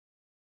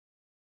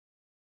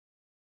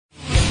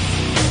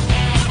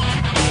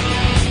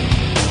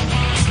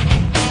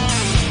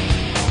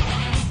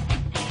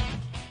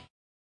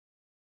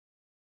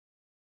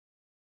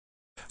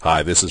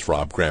Hi, this is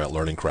Rob Graham at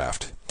Learning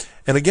Craft.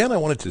 And again, I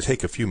wanted to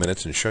take a few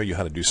minutes and show you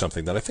how to do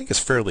something that I think is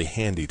fairly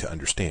handy to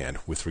understand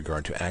with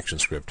regard to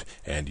ActionScript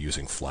and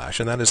using Flash,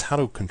 and that is how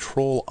to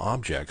control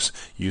objects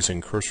using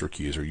cursor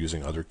keys or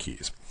using other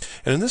keys.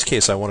 And in this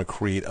case, I want to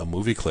create a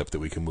movie clip that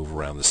we can move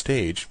around the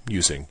stage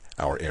using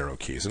our arrow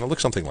keys. And it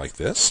looks something like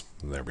this.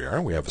 And there we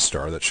are. We have a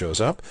star that shows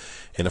up.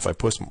 And if I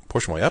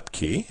push my up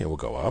key, it will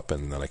go up,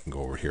 and then I can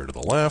go over here to the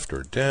left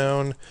or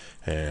down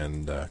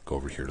and go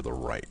over here to the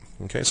right.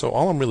 Okay, so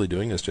all I'm really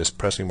doing is just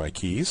pressing my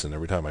keys, and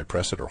every time I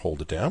press it or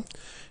hold it down,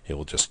 it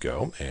will just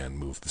go and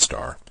move the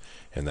star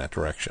in that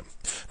direction.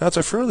 Now, it's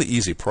a fairly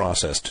easy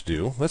process to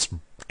do. Let's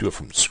do it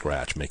from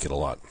scratch, make it a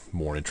lot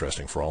more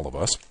interesting for all of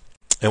us.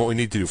 And what we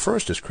need to do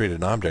first is create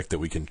an object that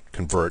we can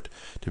convert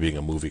to being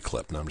a movie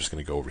clip. Now I'm just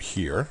going to go over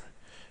here,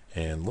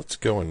 and let's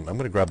go and I'm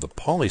going to grab the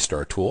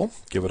Polystar tool,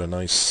 give it a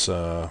nice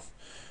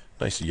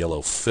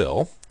yellow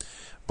fill.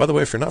 By the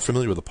way, if you're not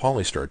familiar with the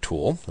Polystar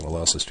tool, it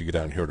allows us to get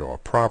down here to our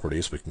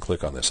properties. We can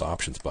click on this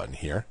options button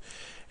here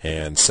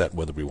and set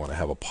whether we want to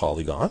have a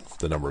polygon,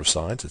 the number of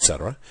sides,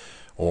 etc.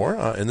 Or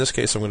in this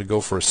case, I'm going to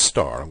go for a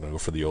star. I'm going to go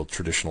for the old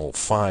traditional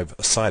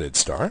 5-sided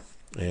star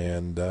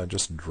and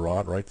just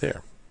draw it right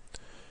there.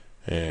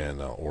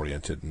 And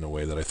orient it in a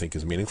way that I think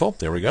is meaningful.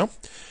 There we go.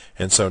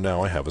 And so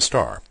now I have a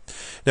star.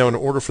 Now, in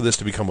order for this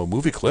to become a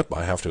movie clip,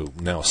 I have to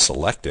now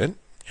select it,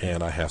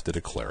 and I have to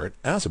declare it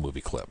as a movie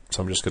clip.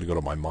 So I'm just going to go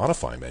to my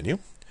Modify menu,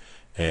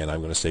 and I'm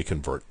going to say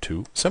Convert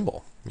to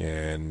Symbol.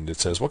 And it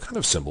says, what kind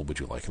of symbol would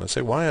you like? And I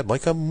say, well, I'd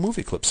like a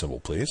movie clip symbol,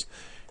 please.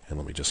 And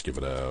let me just give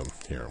it a,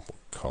 here, we'll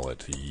call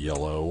it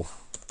yellow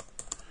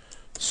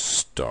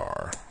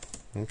star.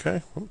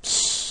 Okay,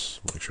 oops.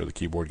 Make sure the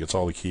keyboard gets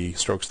all the key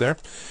strokes there.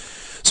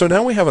 So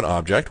now we have an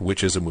object,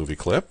 which is a movie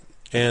clip,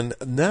 and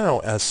now,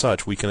 as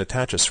such, we can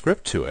attach a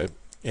script to it,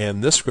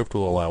 and this script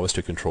will allow us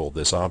to control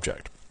this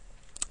object.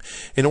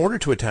 In order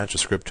to attach a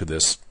script to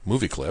this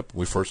movie clip,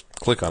 we first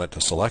click on it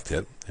to select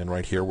it, and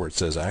right here where it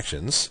says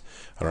Actions,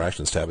 on our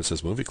Actions tab it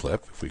says Movie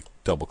Clip. If we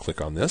double-click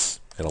on this,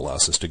 it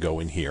allows us to go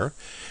in here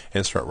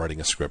and start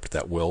writing a script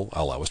that will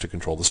allow us to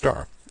control the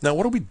star. Now,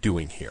 what are we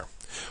doing here?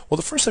 Well,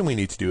 the first thing we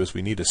need to do is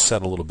we need to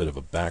set a little bit of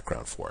a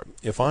background for it.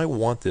 If I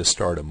want this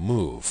star to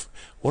move,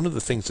 one of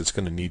the things it's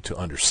going to need to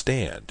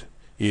understand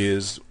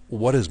is,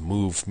 what does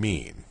move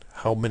mean?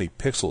 How many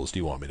pixels do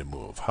you want me to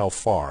move? How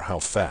far? How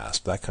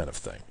fast? That kind of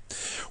thing.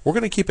 We're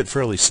going to keep it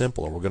fairly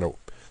simple, and we're going to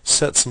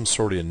set some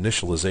sort of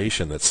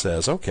initialization that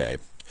says, okay,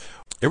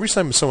 every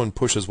time someone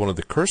pushes one of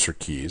the cursor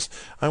keys,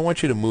 I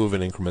want you to move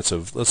in increments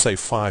of, let's say,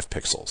 5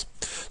 pixels.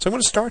 So I'm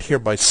going to start here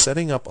by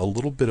setting up a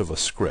little bit of a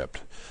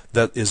script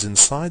that is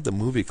inside the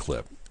movie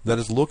clip that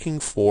is looking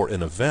for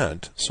an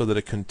event so that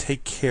it can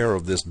take care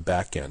of this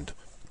back-end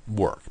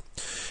work.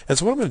 And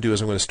so what I'm going to do is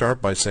I'm going to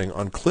start by saying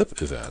on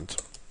clip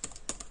event,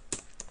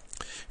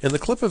 and the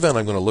clip event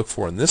I'm going to look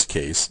for in this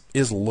case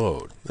is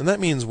load. And that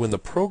means when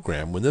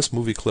this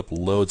movie clip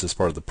loads as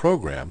part of the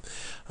program,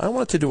 I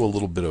want it to do a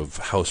little bit of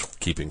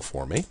housekeeping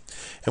for me.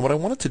 And what I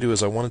want it to do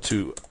is I want it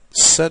to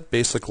set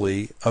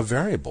basically a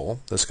variable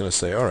that's going to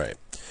say, all right,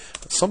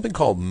 something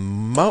called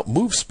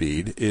move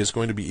speed is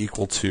going to be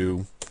equal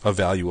to a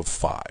value of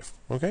 5.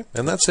 Okay,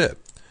 and that's it.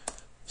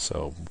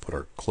 So we'll put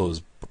our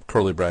close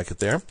curly bracket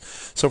there.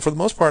 So for the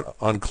most part,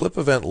 on clip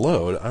event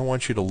load, I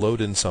want you to load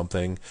in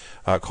something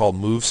called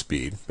move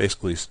speed,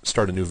 basically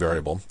start a new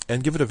variable,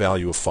 and give it a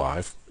value of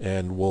 5,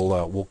 and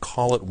we'll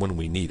call it when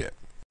we need it.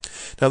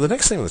 Now the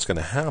next thing that's going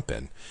to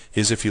happen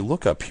is if you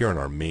look up here in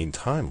our main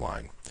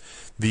timeline,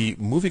 the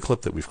movie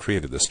clip that we've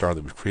created, the star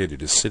that we've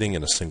created, is sitting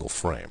in a single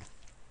frame.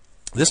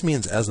 This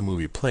means as the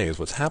movie plays,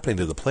 what's happening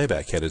to the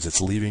playback head is it's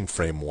leaving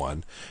frame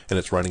 1 and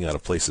it's running out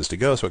of places to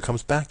go, so it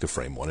comes back to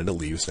frame 1 and it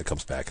leaves and it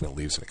comes back and it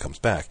leaves and it comes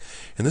back.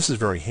 And this is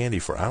very handy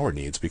for our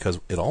needs because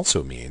it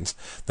also means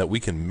that we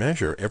can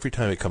measure every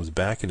time it comes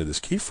back into this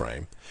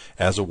keyframe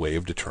as a way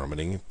of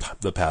determining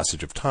the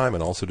passage of time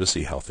and also to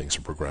see how things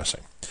are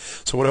progressing.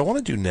 So what I want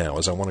to do now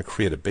is I want to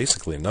create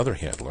basically another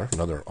handler,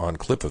 another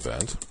on-clip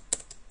event.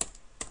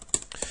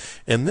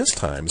 And this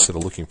time, instead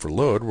of looking for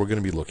load, we're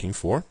going to be looking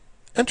for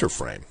enter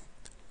frame.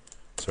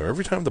 So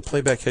every time the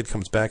playback head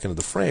comes back into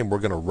the frame, we're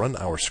going to run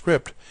our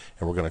script,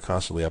 and we're going to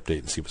constantly update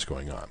and see what's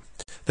going on.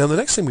 Now, the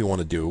next thing we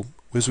want to do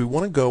is we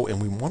want to go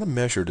and we want to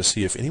measure to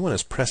see if anyone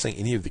is pressing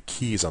any of the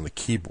keys on the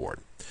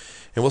keyboard.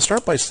 And we'll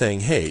start by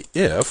saying, hey,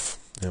 if,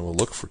 and we'll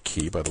look for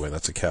key, by the way,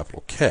 that's a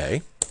capital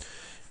K,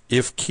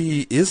 if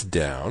key is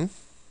down,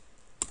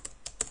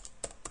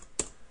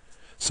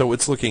 so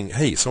it's looking,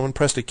 hey, someone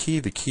pressed a key,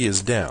 the key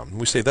is down. And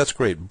we say, that's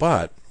great,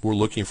 but we're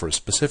looking for a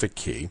specific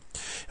key.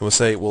 And we'll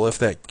say, well, if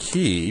that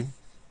key,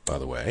 by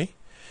the way,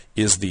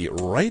 is the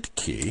right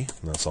key,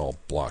 and that's all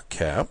block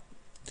cap,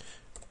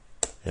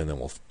 and then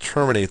we'll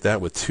terminate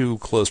that with 2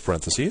 close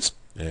parentheses,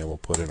 and we'll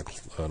put in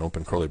an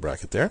open curly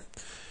bracket there.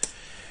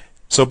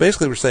 So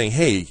basically we're saying,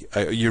 hey,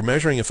 you're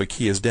measuring if a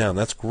key is down,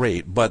 that's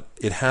great, but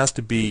it has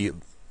to be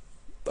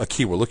a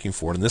key we're looking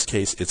for. In this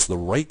case, it's the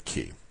right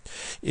key.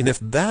 And if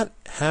that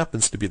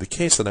happens to be the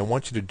case, then I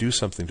want you to do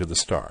something to the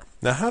star.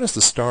 Now, how does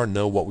the star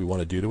know what we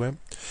want to do to it?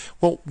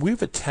 Well,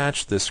 we've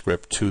attached this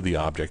script to the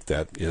object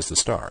that is the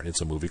star.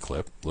 It's a movie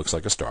clip, looks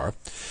like a star,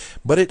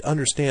 but it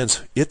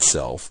understands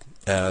itself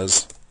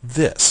as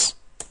this.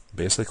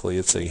 Basically,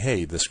 it's saying,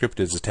 hey, the script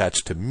is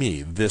attached to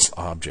me, this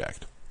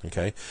object.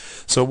 Okay,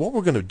 so what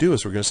we're going to do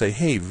is we're going to say,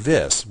 hey,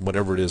 this,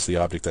 whatever it is, the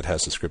object that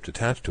has the script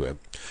attached to it,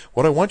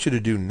 what I want you to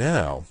do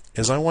now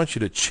is I want you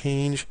to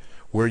change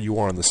where you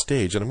are on the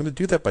stage, and I'm going to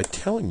do that by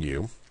telling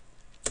you,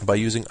 by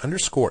using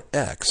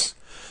 _x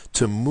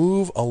to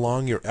move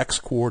along your x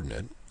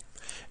coordinate,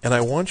 and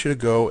I want you to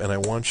go and I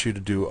want you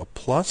to do a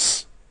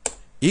plus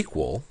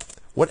equal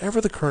whatever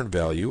the current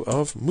value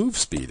of move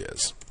speed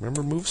is.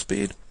 Remember move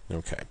speed?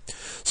 Okay,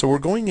 so we're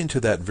going into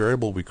that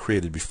variable we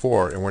created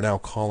before, and we're now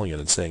calling it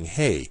and saying,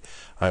 hey,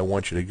 I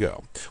want you to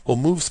go. Well,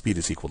 move speed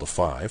is equal to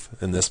 5,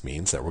 and this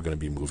means that we're going to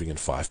be moving in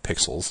 5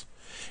 pixels.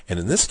 And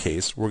in this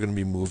case, we're going to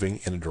be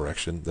moving in a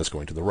direction that's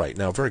going to the right.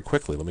 Now, very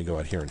quickly, let me go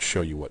out here and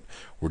show you what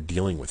we're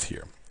dealing with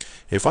here.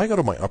 If I go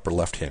to my upper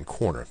left-hand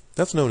corner,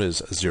 that's known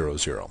as 0,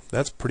 0.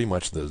 That's pretty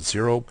much the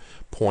 0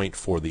 point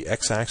for the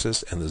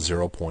x-axis and the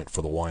 0 point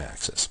for the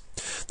y-axis.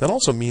 That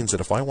also means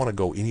that if I want to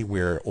go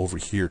anywhere over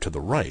here to the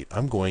right,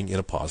 I'm going in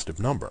a positive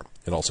number.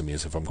 It also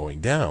means if I'm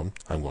going down,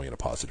 I'm going in a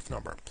positive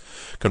number.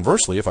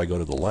 Conversely, if I go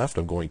to the left,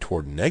 I'm going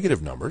toward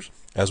negative numbers,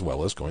 as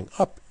well as going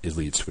up, it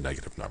leads to a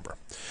negative number.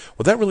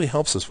 Well, that really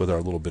helps us with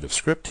our little bit of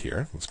script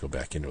here. Let's go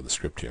back into the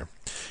script here.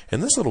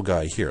 And this little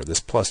guy here,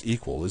 this plus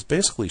equal, is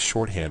basically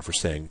shorthand for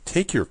saying,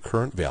 take your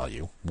current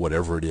value,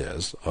 whatever it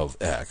is, of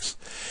x,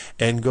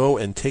 and go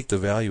and take the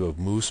value of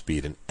move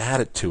speed and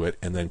add it to it,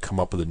 and then come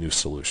up with a new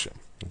solution.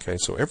 Okay,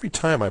 so every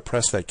time I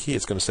press that key,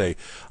 it's going to say,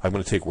 I'm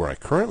going to take where I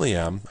currently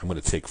am, I'm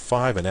going to take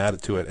 5 and add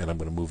it to it, and I'm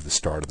going to move the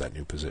star to that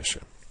new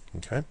position.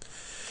 Okay,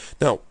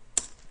 now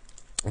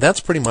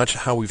that's pretty much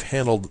how we've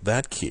handled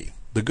that key.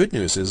 The good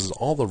news is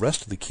all the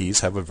rest of the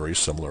keys have a very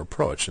similar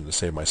approach, and to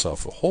save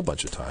myself a whole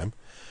bunch of time,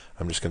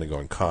 I'm just going to go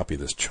and copy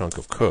this chunk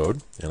of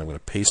code, and I'm going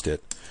to paste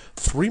it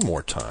 3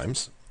 more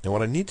times. And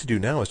what I need to do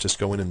now is just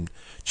go in and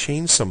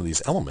change some of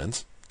these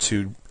elements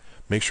to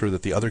make sure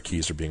that the other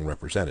keys are being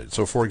represented.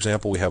 So for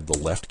example, we have the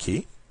left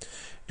key,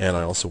 and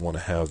I also want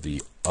to have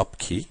the up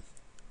key,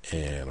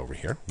 and over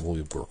here we'll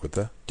work with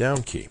the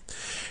down key.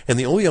 And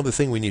the only other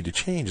thing we need to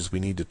change is we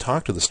need to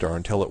talk to the star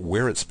and tell it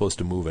where it's supposed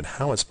to move and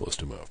how it's supposed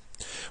to move.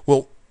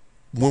 Well,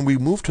 when we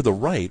move to the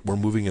right, we're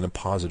moving in a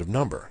positive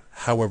number.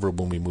 However,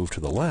 when we move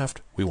to the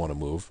left, we want to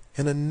move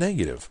in a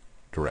negative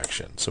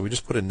direction. So we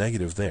just put a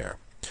negative there.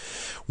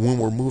 When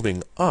we're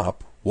moving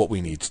up, what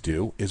we need to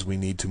do is we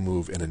need to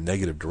move in a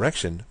negative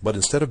direction, but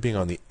instead of being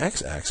on the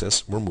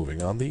x-axis, we're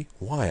moving on the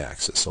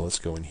y-axis. So let's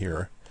go in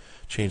here,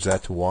 change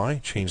that to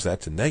y, change that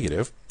to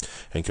negative,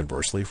 and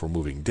conversely, if we're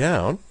moving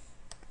down,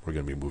 we're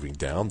going to be moving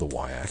down the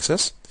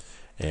y-axis,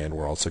 and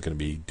we're also going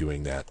to be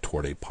doing that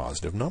toward a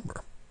positive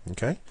number.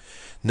 Okay,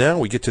 now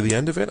we get to the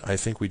end of it. I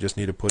think we just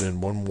need to put in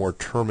one more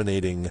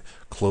terminating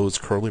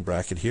closed curly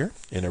bracket here,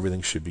 and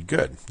everything should be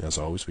good. As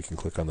always, we can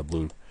click on the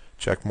blue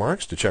check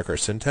marks to check our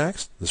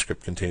syntax. The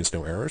script contains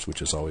no errors,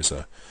 which is always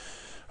a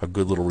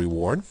good little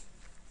reward.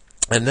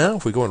 And now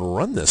if we go and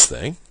run this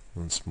thing,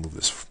 let's move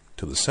this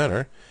to the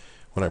center.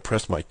 When I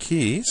press my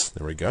keys,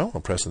 there we go,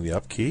 I'm pressing the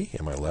up key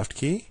and my left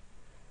key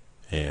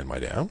and my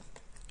down,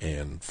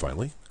 and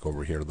finally go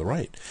over here to the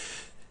right.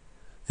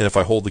 And if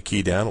I hold the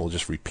key down, it will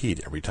just repeat.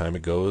 Every time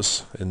it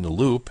goes in the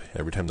loop,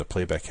 every time the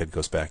playback head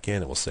goes back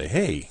in, it will say,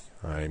 hey,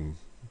 I'm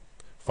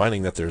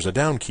finding that there's a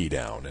down key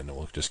down, and it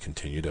will just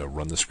continue to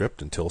run the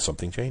script until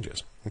something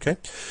changes. Okay,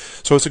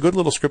 so it's a good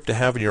little script to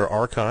have in your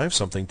archive,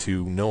 something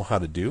to know how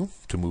to do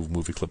to move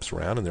movie clips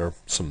around, and there are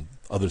some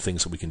other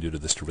things that we can do to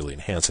this to really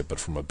enhance it, but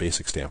from a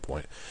basic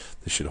standpoint,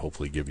 this should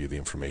hopefully give you the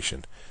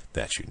information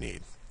that you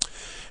need.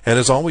 And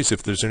as always,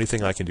 if there's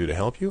anything I can do to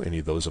help you, any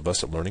of those of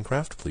us at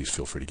LearningCraft, please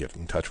feel free to get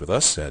in touch with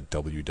us at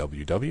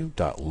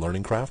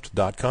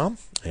www.learningcraft.com.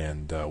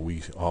 And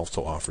we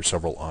also offer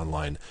several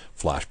online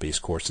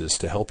Flash-based courses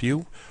to help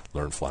you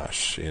learn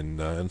Flash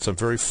in some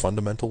very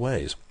fundamental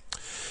ways.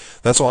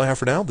 That's all I have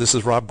for now. This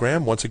is Rob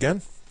Graham once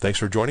again. Thanks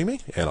for joining me,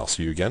 and I'll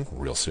see you again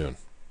real soon.